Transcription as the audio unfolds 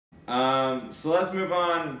So let's move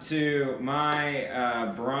on to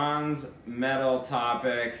my bronze medal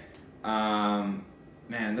topic. Man,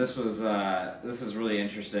 this is really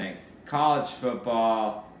interesting. College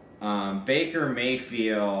football. Baker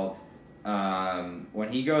Mayfield. When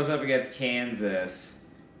he goes up against Kansas,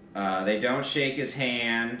 they don't shake his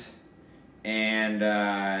hand, and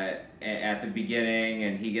at the beginning,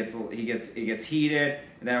 and he gets heated,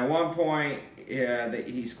 and then at one point,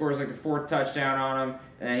 he scores like the fourth touchdown on him,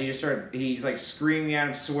 and then he's like screaming at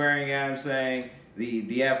him, swearing at him, saying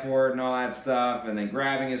the F word and all that stuff, and then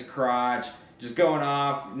grabbing his crotch, just going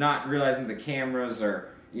off, not realizing the cameras are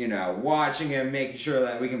watching him, making sure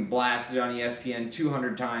that we can blast it on ESPN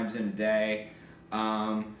 200 times in a day.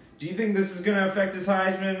 Do you think this is going to affect his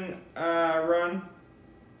Heisman run?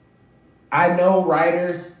 I know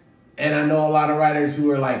writers, and I know a lot of writers who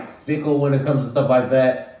are like fickle when it comes to stuff like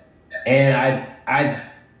that. And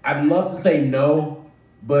I'd love to say no,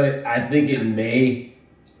 but I think it may.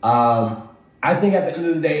 I think at the end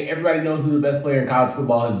of the day, everybody knows who the best player in college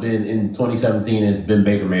football has been in 2017, and it's been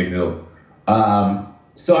Baker Mayfield.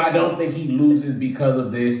 So I don't think he loses because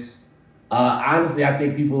of this. Honestly, I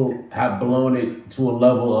think people have blown it to a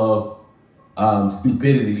level of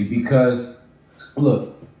stupidity because,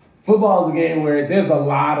 look, football is a game where there's a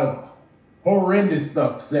lot of horrendous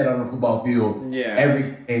stuff said on the football field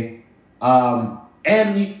every game.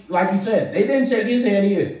 Like you said, they didn't shake his hand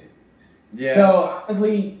either. Yeah. So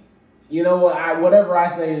honestly, you know what? Whatever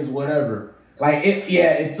I say is whatever. Like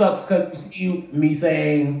it sucks because you see me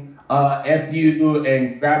saying "F you"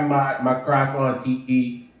 and grabbing my crotch on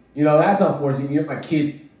TV. That's unfortunate. My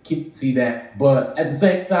kids see that, but at the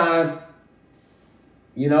same time,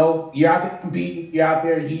 you're out there competing. You're out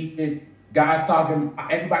there heated. Guys talking.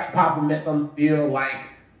 Everybody popping mess on the field. Like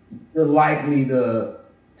you're likely to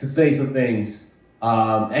say some things.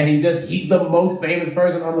 And he's the most famous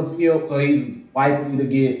person on the field, so he's likely to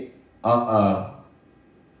get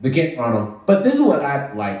the kick on him. But this is what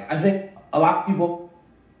I like. I think a lot of people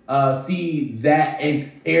see that and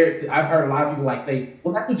compare it to, I've heard a lot of people say,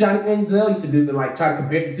 well, that's what Johnny Manziel used to do, and try to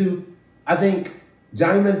compare it to. I think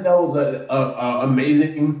Johnny Manziel was an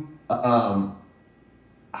amazing college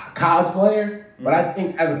player, but I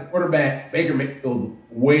think as a quarterback, Baker Mayfield was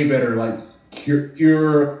way better,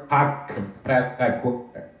 pure hockey type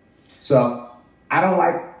quarterback. So I don't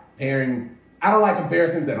like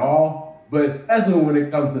comparisons at all, but especially when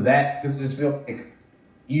it comes to that, because I just feel like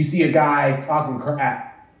you see a guy talking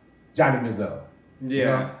crap, Johnny Manziel.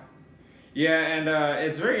 Yeah. Yeah, and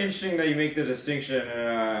it's very interesting that you make the distinction, and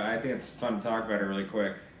I think it's fun to talk about it really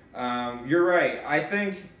quick. You're right. I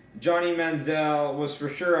think Johnny Manziel was for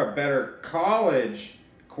sure a better college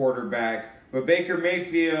quarterback, but Baker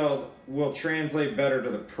Mayfield will translate better to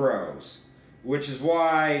the pros, which is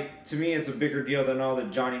why, to me, it's a bigger deal than all the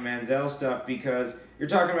Johnny Manziel stuff, because you're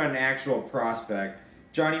talking about an actual prospect.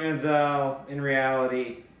 Johnny Manziel, in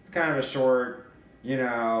reality, is kind of a short,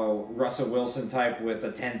 Russell Wilson type with a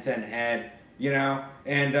 10-cent head,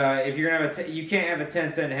 and if you're going to have you can't have a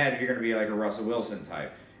 10-cent head if you're going to be like a Russell Wilson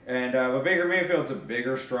type. And but Baker Mayfield's a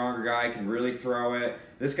bigger, stronger guy, can really throw it.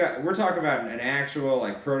 This guy, we're talking about an actual,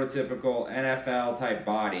 prototypical NFL type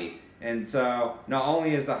body. And so not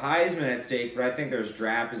only is the Heisman at stake, but I think there's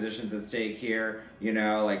draft positions at stake here.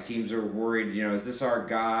 Teams are worried, is this our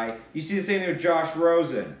guy? You see the same thing with Josh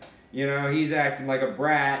Rosen. He's acting like a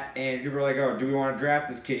brat, and people are like, oh, do we want to draft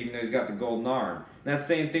this kid even though he's got the golden arm? And that's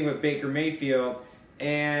the same thing with Baker Mayfield.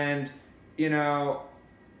 And, to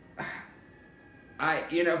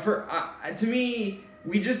me,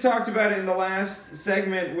 we just talked about it in the last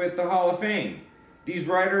segment with the Hall of Fame. These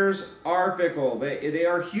writers are fickle. They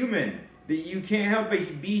are human. You can't help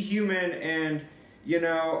but be human. And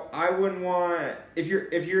I wouldn't want, if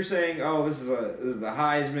you're saying, oh, this is the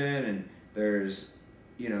Heisman, and there's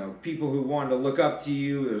people who want to look up to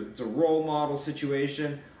you. It's a role model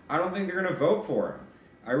situation. I don't think they're going to vote for him.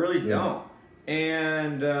 I really don't.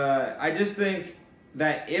 And I just think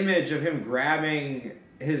that image of him grabbing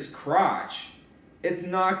his crotch, it's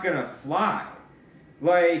not going to fly.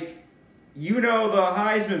 The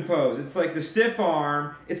Heisman pose. It's like the stiff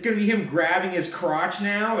arm. It's going to be him grabbing his crotch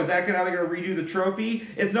now. Is that how they're going to redo the trophy?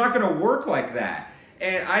 It's not going to work like that.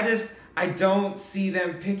 And I don't see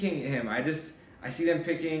them picking him. I see them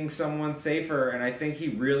picking someone safer, and I think he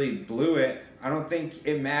really blew it. I don't think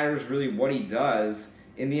it matters really what he does.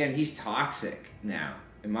 In the end, he's toxic now,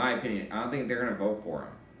 in my opinion. I don't think they're going to vote for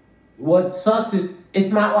him. What sucks is it's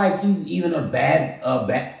not like he's even a bad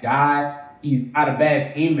guy. He's not a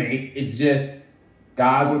bad teammate. It's just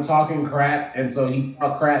guys were talking crap, and so he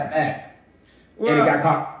talked crap back. Well, and it got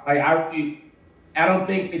caught. I don't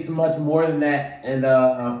think it's much more than that. And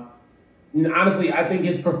And honestly, I think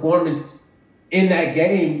his performance in that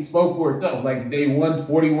game spoke for itself. Like they won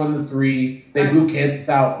 41-3. They blew Kansas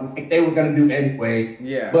out like they were gonna do anyway.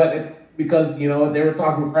 Yeah. But it's because they were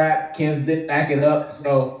talking crap. Kansas didn't back it up,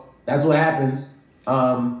 so that's what happens.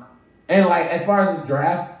 And like as far as his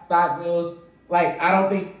draft stock goes, like I don't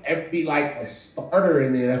think ever be like a starter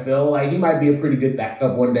in the NFL. Like he might be a pretty good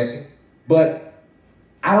backup one day, but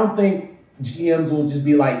I don't think GMs will just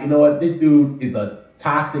be like, you know what, this dude is a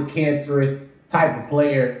toxic, cancerous type of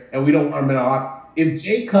player, and we don't want him in our. If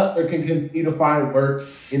Jay Cutler can continue to find work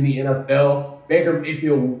in the NFL, Baker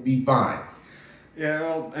Mayfield will be fine. Yeah,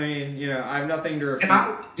 well, I mean, I have nothing to refute. And I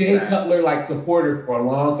was a Jay Cutler supporter for a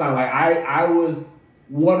long time. Like I was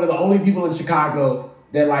one of the only people in Chicago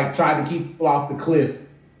that tried to keep people off the cliff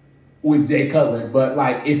with Jay Cutler. But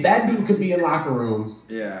if that dude could be in locker rooms,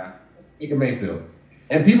 yeah, Baker Mayfield,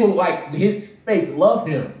 and people his mates love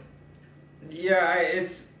him. Yeah,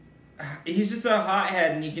 he's just a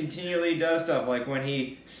hothead, and he continually does stuff like when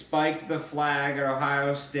he spiked the flag at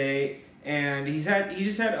Ohio State, and he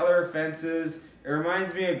just had other offenses. It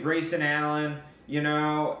reminds me of Grayson Allen.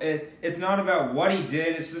 It's not about what he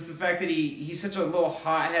did. It's just the fact that he's such a little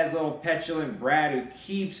hothead, little petulant brat who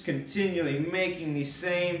keeps continually making these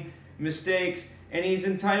same mistakes, and he's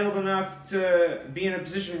entitled enough to be in a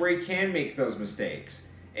position where he can make those mistakes.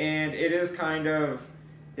 And it is kind of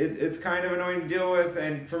it's kind of annoying to deal with.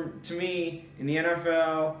 And to me, in the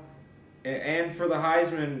NFL, and for the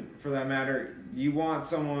Heisman, for that matter, you want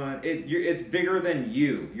someone. It's bigger than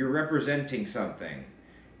you. You're representing something,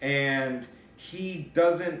 and he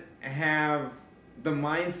doesn't have the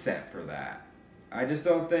mindset for that. I just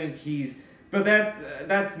don't think he's. But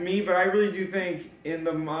that's me. But I really do think, in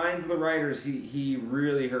the minds of the writers, he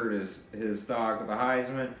really hurt his stock with the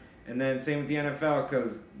Heisman, and then same with the NFL,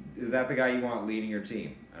 because is that the guy you want leading your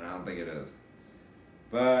team? And I don't think it is.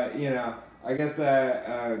 But I guess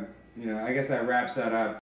that wraps that up.